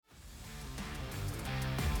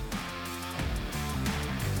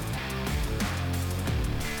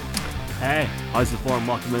Hey, how's the form?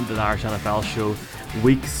 Welcome into the Irish NFL show,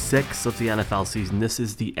 week 6 of the NFL season. This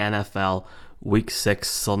is the NFL week 6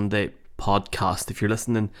 Sunday podcast. If you're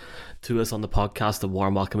listening to us on the podcast, a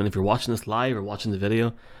warm welcome in. If you're watching us live or watching the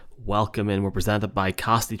video, welcome in. We're presented by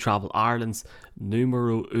Cassidy Travel, Ireland's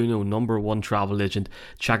numero uno, number one travel agent.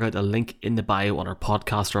 Check out the link in the bio on our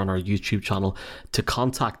podcast or on our YouTube channel to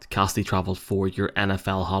contact Cassidy Travel for your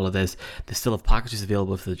NFL holidays. They still have packages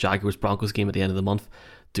available for the Jaguars Broncos game at the end of the month.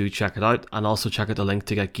 Do check it out, and also check out the link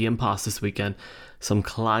to get Game Pass this weekend. Some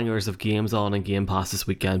clangers of games on in Game Pass this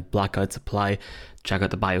weekend. Blackout Supply. Check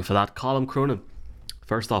out the bio for that. Colin Cronin,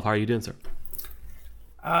 first off, how are you doing, sir?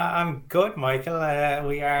 I'm good, Michael.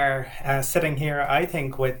 We are sitting here, I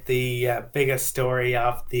think, with the biggest story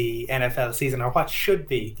of the NFL season, or what should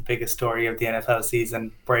be the biggest story of the NFL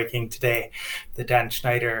season, breaking today. The Dan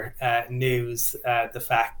Snyder news, the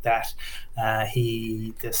fact that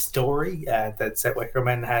the story that Zed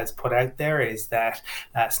Wickerman has put out there is that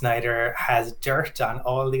Snyder has dirt on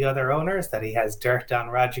all the other owners, that he has dirt on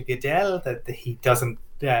Roger Goodell, that he doesn't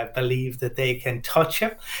believe that they can touch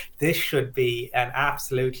him. This should be an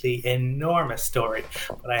absolutely enormous story,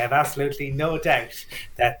 but I have absolutely no doubt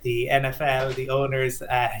that the NFL, the owners,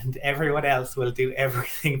 and everyone else will do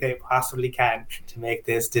everything they possibly can to make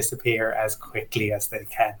this disappear as quickly as they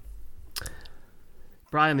can.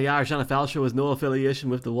 Brian, the Irish NFL show has no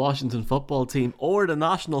affiliation with the Washington football team or the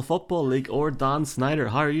National Football League or Dan Snyder.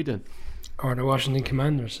 How are you doing? Or the Washington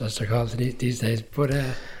Commanders, as they're called these days. But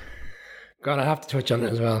God, I have to touch on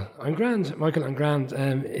it as well. I'm grand, Michael, I'm grand.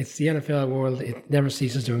 It's the NFL world. It never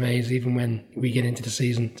ceases to amaze, even when we get into the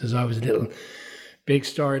season. There's always a little big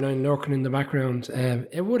storyline lurking in the background.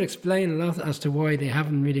 It would explain a lot as to why they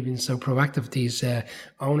haven't really been so proactive, these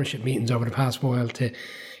ownership meetings over the past while, to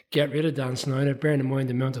get rid of Dan Snyder. Bearing in mind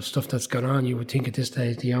the amount of stuff that's gone on, you would think at this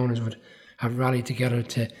stage the owners would have rallied together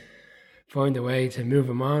to find a way to move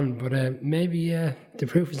him on. But maybe the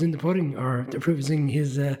proof is in the pudding, or the proof is in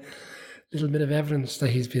his little bit of evidence that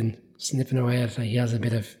he's been sniffing away at. He has a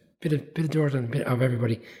bit of dirt on a bit of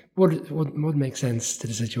everybody. Would make sense to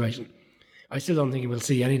the situation. I still don't think we'll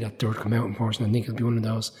see any of that dirt come out, unfortunately. I think it'll be one of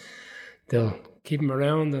those. They'll keep him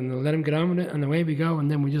around and they'll let him get on with it, and away we go, and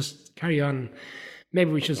then we just carry on.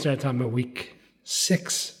 Maybe we should start talking about week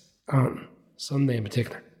 6 on Sunday in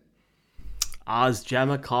particular. As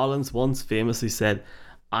Gemma Collins once famously said,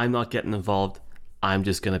 I'm not getting involved, I'm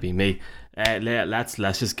just going to be me. Let's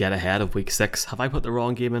just get ahead of week 6. Have I put the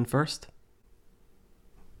wrong game in first?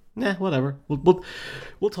 Nah, whatever.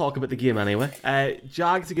 We'll talk about the game anyway.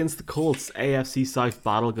 Jags against the Colts, AFC South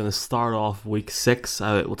battle, going to start off week 6.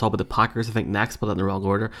 We'll talk about the Packers, I think, next, but in the wrong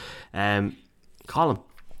order. Colin,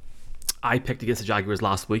 I picked against the Jaguars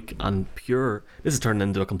last week, and this is turning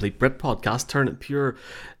into a complete Brit podcast, pure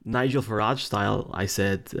Nigel Farage style. I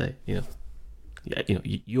said,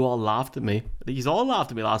 you all laughed at me. You all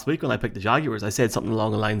laughed at me last week when I picked the Jaguars. I said something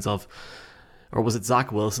along the lines of, or was it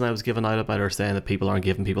Zach Wilson I was giving out about, or saying that people aren't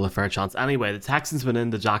giving people a fair chance. Anyway, the Texans went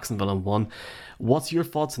into Jacksonville and won. What's your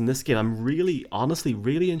thoughts on this game? I'm honestly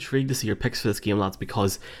really intrigued to see your picks for this game, lads,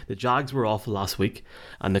 because the Jags were awful last week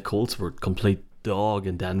and the Colts were complete dog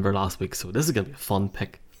in Denver last week. So this is going to be a fun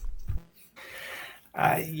pick.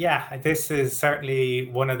 This is certainly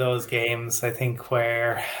one of those games, I think,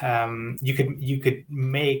 where you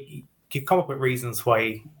could come up with reasons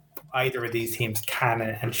why either of these teams can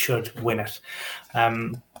and should win it.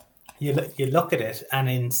 You look at it, and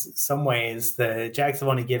in some ways, the Jags have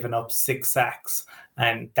only given up 6 sacks,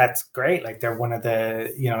 and that's great. Like, they're one of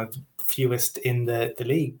the fewest in the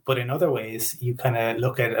league. But in other ways, you kind of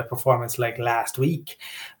look at a performance like last week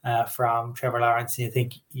from Trevor Lawrence, and you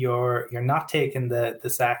think you're not taking the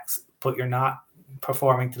sacks, but you're not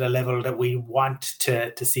performing to the level that we want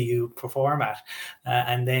to see you perform at.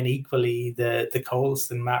 And then equally, the Colts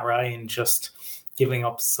and Matt Ryan just giving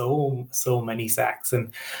up so many sacks.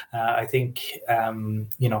 And I think,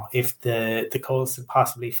 if the Colts had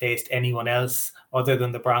possibly faced anyone else other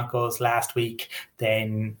than the Broncos last week,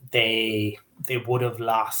 then they would have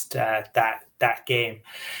lost that game.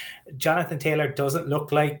 Jonathan Taylor doesn't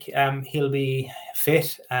look like he'll be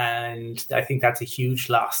fit, and I think that's a huge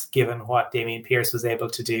loss given what Dameon Pierce was able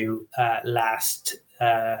to do last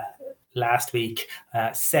week.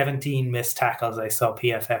 17 missed tackles I saw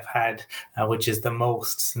PFF had, which is the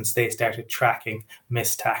most since they started tracking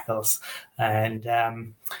missed tackles. And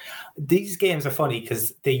these games are funny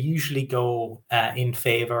because they usually go in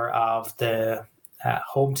favor of the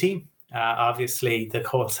home team. Obviously, the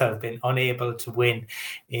Colts have been unable to win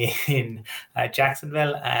in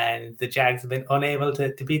Jacksonville, and the Jags have been unable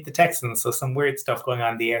to beat the Texans. So some weird stuff going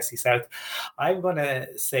on in the AFC South. I'm going to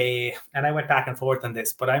say, and I went back and forth on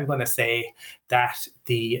this, but I'm going to say that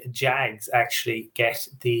the Jags actually get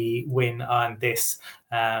the win on this,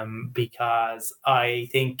 because I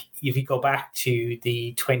think if you go back to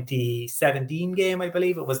the 2017 game, I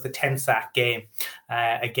believe it was the 10-sack game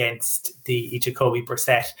against the Jacoby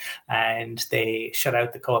Brissett, and they shut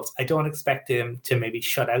out the Colts. I don't expect him to maybe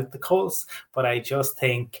shut out the Colts, but I just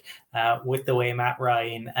think with the way Matt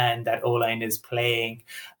Ryan and that O-line is playing,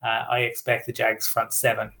 I expect the Jags front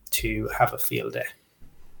seven to have a field day.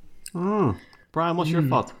 Brian, what's your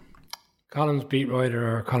thought? Column's beat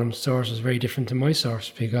writer or Colum's source is very different to my source,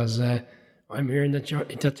 because I'm hearing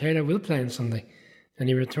that Taylor will play on Sunday, and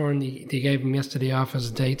he returned. They gave him yesterday off as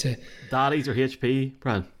a day to. Daddy's or HP,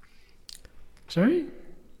 Brian? Sorry?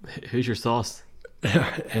 Who's your sauce?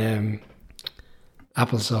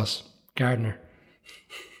 Applesauce. Gardner.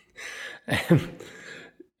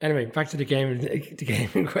 Anyway, back to the game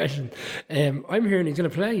in question. I'm hearing he's going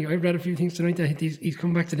to play. I've read a few things tonight that he's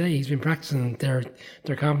come back today. He's been practicing. They're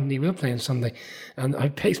confident he will play on Sunday. And I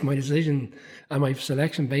based my decision and my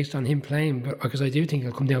selection based on him playing, because I do think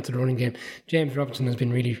he'll come down to the running game. James Robinson has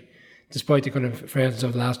been really, despite the kind of frailties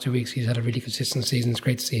of the last 2 weeks, he's had a really consistent season. It's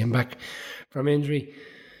great to see him back from injury.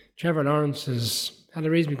 Trevor Lawrence has had a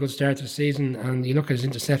reasonably good start to the season, and you look at his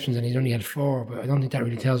interceptions and he's only had 4, but I don't think that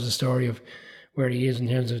really tells the story of where he is in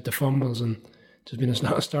terms of the fumbles. And there's been a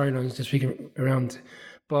lot of storylines this week around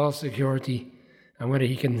ball security and whether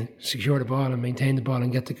he can secure the ball and maintain the ball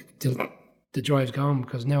and get the drives going,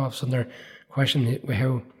 because now all of a sudden they're questioning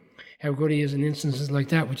how good he is in instances like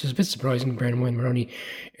that, which is a bit surprising, bearing in mind we're only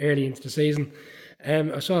early into the season.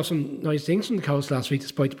 I saw some nice things from the Colts last week,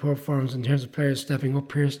 despite the poor performance in terms of players stepping up.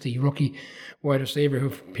 Pierce, the rookie wide receiver,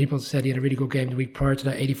 who people said he had a really good game the week prior to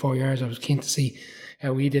that, 84 yards. I was keen to see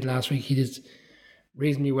how he did last week. He did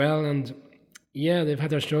reasonably well, and yeah, they've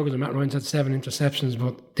had their struggles, and Matt Ryan's had 7 interceptions,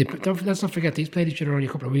 but let's not forget, these played each other only a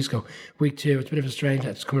couple of weeks ago. Week 2, it's a bit of a strange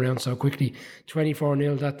that it's come around so quickly.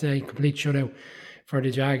 24-0 that day, complete shutout for the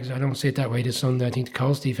Jags. I don't see it that way this Sunday. I think the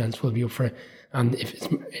Colts defence will be up for it, and if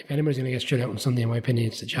anybody's going to get shut out on Sunday, in my opinion,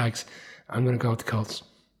 it's the Jags. I'm going to go with the Colts.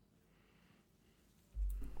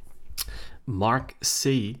 Mark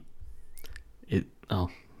C.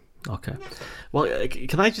 Okay. Well,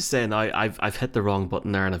 can I just say now, I've hit the wrong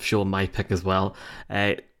button there and I've shown my pick as well.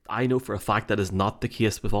 I know for a fact that is not the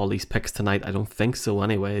case with all these picks tonight. I don't think so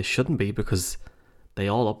anyway. It shouldn't be, because they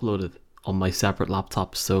all uploaded on my separate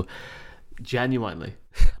laptops. So genuinely,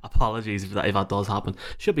 apologies if that does happen.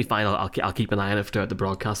 Should be fine. I'll keep an eye on it throughout the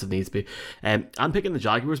broadcast if needs be. I'm picking the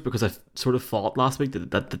Jaguars because I sort of thought last week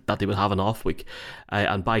that they would have an off week,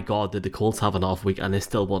 and by God did the Colts have an off week, and they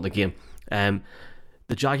still won the game.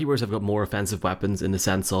 The Jaguars have got more offensive weapons in the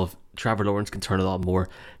sense of Trevor Lawrence can turn it on more.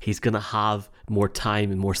 He's going to have more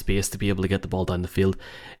time and more space to be able to get the ball down the field.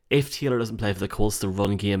 If Taylor doesn't play for the Colts, the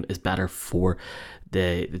run game is better for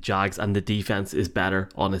the Jags, and the defense is better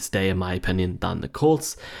on its day, in my opinion, than the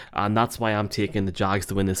Colts. And that's why I'm taking the Jags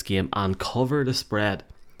to win this game and cover the spread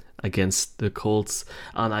against the Colts.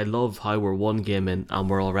 And I love how we're one game in and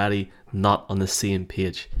we're already not on the same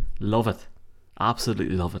page. Love it.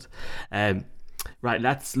 Absolutely love it. Right,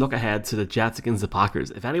 let's look ahead to the Jets against the Packers.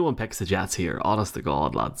 If anyone picks the Jets here, honest to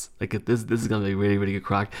God, lads, like this is going to be really, really good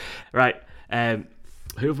crack. Right,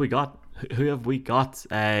 who have we got?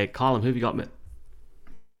 Colin, who have you got, mate?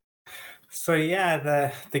 So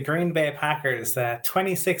yeah, the Green Bay Packers,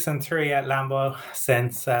 26-3 at Lambeau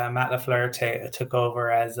since Matt LaFleur took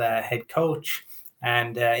over as head coach.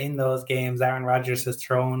 And in those games, Aaron Rodgers has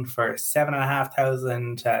thrown for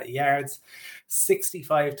 7,500 yards,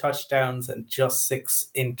 65 touchdowns, and just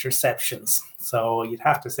 6 interceptions. So you'd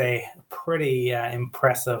have to say pretty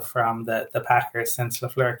impressive from the Packers since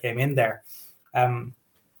LaFleur came in there. And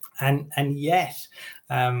yet,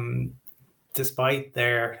 despite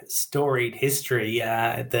their storied history,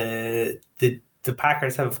 the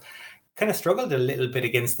Packers have kind of struggled a little bit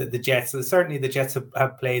against the Jets. So certainly the Jets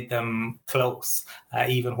have played them close,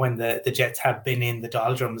 even when the Jets have been in the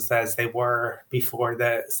doldrums as they were before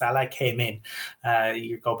the Salah came in.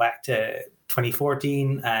 You go back to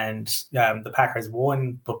 2014 and the Packers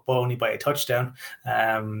won, but only by a touchdown,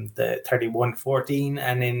 the 31-14.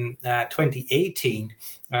 And in 2018,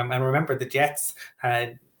 and remember the Jets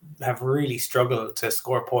have really struggled to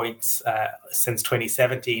score points since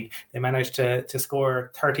 2017. They managed to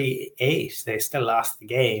score 38. They still lost the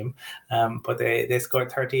game, but they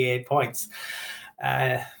scored 38 points.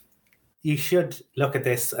 you should look at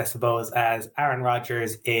this, I suppose, as Aaron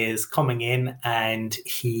Rodgers is coming in and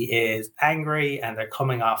he is angry and they're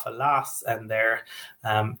coming off a loss and they're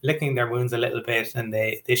licking their wounds a little bit, and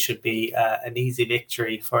this should be an easy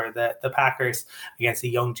victory for the Packers against a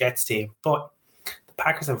young Jets team. But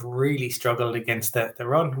Packers have really struggled against the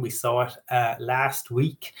run. We saw it last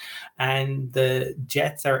week, and the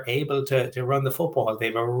Jets are able to run the football. They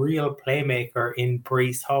have a real playmaker in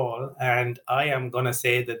Breece Hall, and I am going to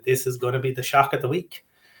say that this is going to be the shock of the week.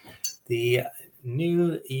 The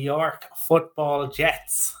New York Football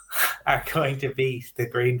Jets are going to beat the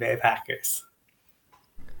Green Bay Packers.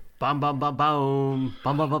 Bam, bam, bam, bam.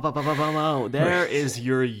 Bam, bam, bam, bam, bam, bam, bam. There is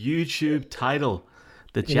your YouTube title.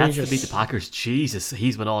 The Jets to beat the Packers. Jesus,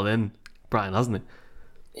 he's been all in, Brian, hasn't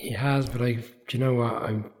he? He has, but do you know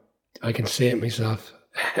what? I can see it myself.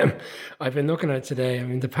 I've been looking at it today. I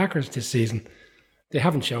mean, the Packers this season, they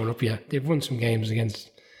haven't shown up yet. They've won some games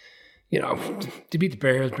against, they beat the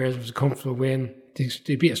Bears. Bears was a comfortable win.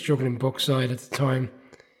 They beat a struggling Bucs side at the time.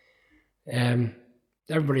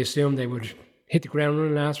 Everybody assumed they would hit the ground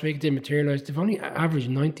running last week. It didn't materialise. They've only averaged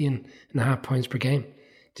 19.5 points per game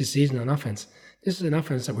this season on offense. This is an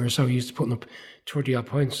offense that we were so used to putting up 30-odd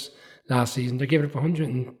points last season. They're giving up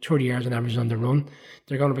 130 yards on average on the run.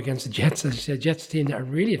 They're going up against the Jets. As you said, Jets team that are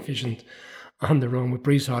really efficient on the run with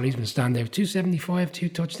Breece Hall. He's been standout. 275, 2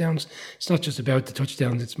 touchdowns. It's not just about the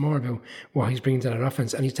touchdowns. It's more about what he's bringing to that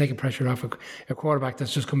offense. And he's taking pressure off a quarterback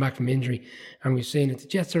that's just come back from injury. And we've seen it. The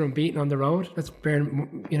Jets are unbeaten on the road. Let's bear,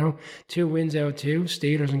 2 wins out of 2.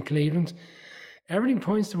 Steelers and Cleveland. Everything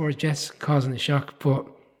points towards Jets causing a shock, but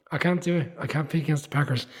I can't do it. I can't pick against the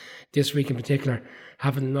Packers this week in particular.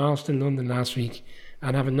 Having lost in London last week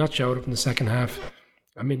and having not showed up in the second half.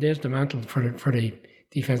 I mean, there's the mantle for the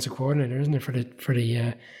defensive coordinator, isn't it, for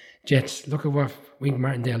the Jets? Look at what Wink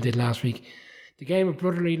Martindale did last week. The game of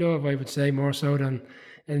brotherly love, I would say, more so than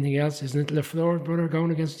anything else. Isn't it LaFleur brother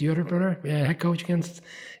going against the other brother, head coach against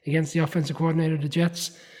the offensive coordinator of the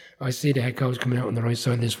Jets? I see the head coach coming out on the right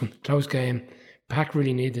side of this one. Close game. Pack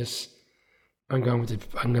really need this. I'm going to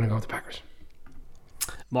go with the Packers.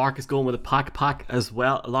 Mark is going with a pack as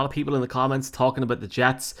well. A lot of people in the comments talking about the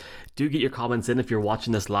Jets. Do get your comments in if you're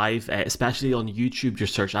watching this live, especially on YouTube.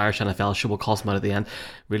 Just search Irish NFL Show. We'll call some out at the end.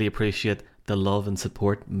 Really appreciate the love and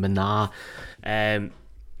support. Mana.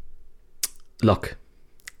 Look,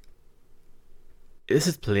 this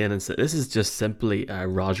is plain and this is just simply a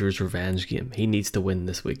Rodgers revenge game. He needs to win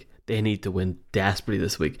this week. They need to win desperately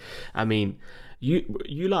this week. I mean,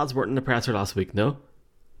 you lads weren't in the presser last week, no?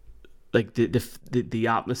 Like the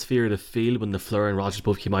atmosphere, the feel when LaFleur and Rodgers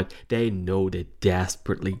both came out, they know they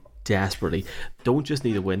desperately don't just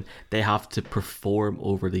need a win. They have to perform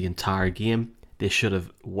over the entire game. They should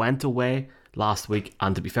have went away last week,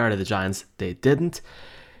 and to be fair to the Giants, they didn't.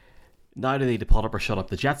 Now they need to put up or shut up.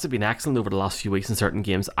 The Jets have been excellent over the last few weeks in certain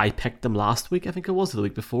games. I picked them last week, I think it was, or the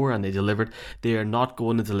week before, and they delivered. They are not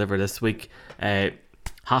going to deliver this week.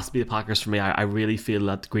 Has to be the Packers for me. I really feel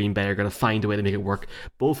that Green Bay are going to find a way to make it work,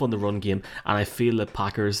 both on the run game, and I feel that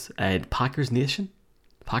Packers Nation,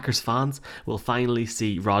 Packers fans will finally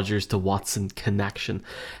see Rodgers to Watson connection.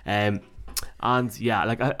 And yeah,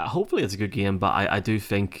 like hopefully it's a good game, but I do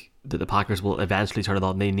think that the Packers will eventually turn it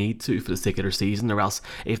on. They need to for the sake of their season, or else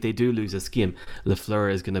if they do lose this game,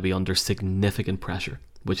 LaFleur is going to be under significant pressure,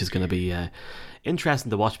 which is going to be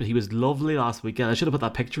interesting to watch. But he was lovely last weekend. I should have put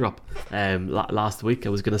that picture up last week. I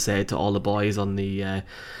was going to say to all the boys on the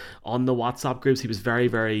WhatsApp groups, he was very,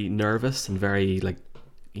 very nervous and very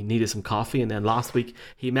he needed some coffee. And then last week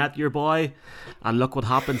he met your boy, and look what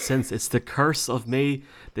happened since. It's the curse of me.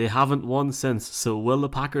 They haven't won since. So will the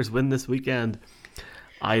Packers win this weekend?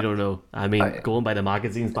 I don't know. I mean, going by the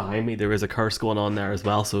magazines behind me, there is a curse going on there as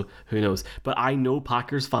well, so who knows. But I know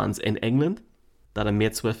Packers fans in England that I'm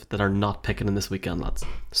mates with that are not picking in this weekend, lads.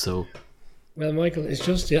 So, well, Michael, it's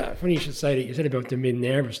just funny you should say that. You said about them being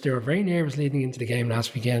nervous. They were very nervous leading into the game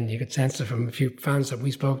last weekend. You could sense it from a few fans that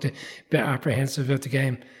we spoke to, a bit apprehensive about the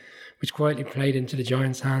game, which quietly played into the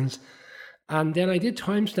Giants' hands. And then I did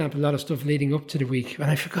timestamp a lot of stuff leading up to the week,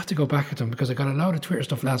 and I forgot to go back at them because I got a lot of Twitter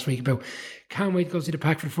stuff last week about can't wait to go see the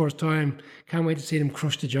Pack for the first time, can't wait to see them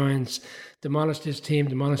crush the Giants, demolish this team,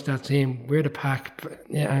 demolish that team, we're the Pack.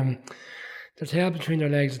 Their tail between their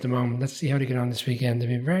legs at the moment. Let's see how they get on this weekend. They've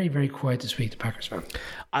been very, very quiet this week, the Packers fans.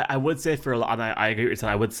 I would say for a lot, and I agree with you,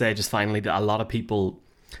 I would say just finally that a lot of people,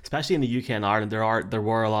 especially in the UK and Ireland, there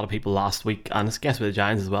were a lot of people last week, and I guess with the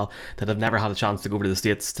Giants as well, that have never had a chance to go over to the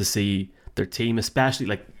States to see their team, especially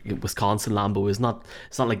like Wisconsin. Lambeau is not,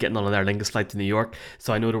 it's not like getting on an Aer Lingus flight to New York.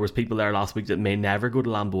 So I know there was people there last week that may never go to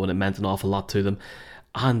Lambeau, and it meant an awful lot to them.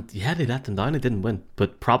 And yeah, they let them down. They didn't win.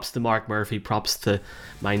 But props to Mark Murphy. Props to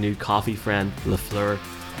my new coffee friend, LaFleur.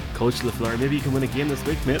 Coach LaFleur. Maybe you can win a game this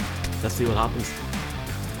week, mate. Let's see what happens.